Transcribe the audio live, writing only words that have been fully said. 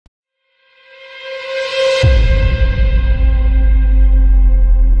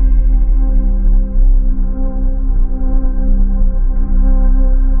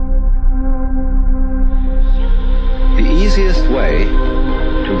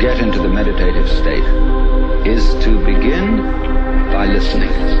meditative state is to begin by listening.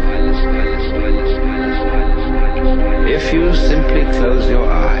 If you simply close your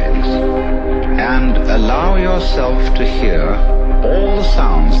eyes and allow yourself to hear all the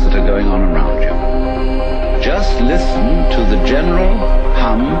sounds that are going on around you, just listen to the general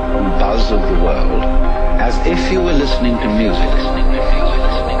hum and buzz of the world as if you were listening to music.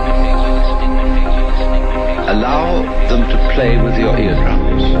 Allow them to play with your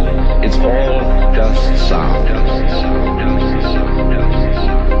eardrums. It's all just sound.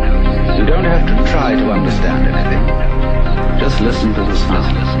 You don't have to try to understand anything. Just listen to the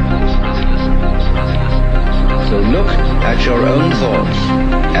sound. So look at your own thoughts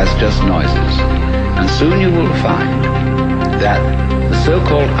as just noises, and soon you will find that the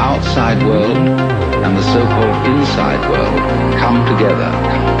so-called outside world and the so-called inside world come together.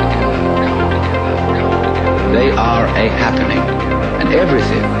 They are a happening, and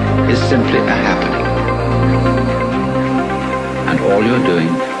everything is simply a happening. And all you're doing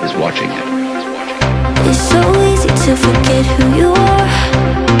is watching it. It's so easy to forget who you are.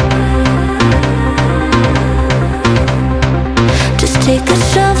 Just take a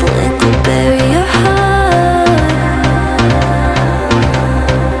shovel and go bury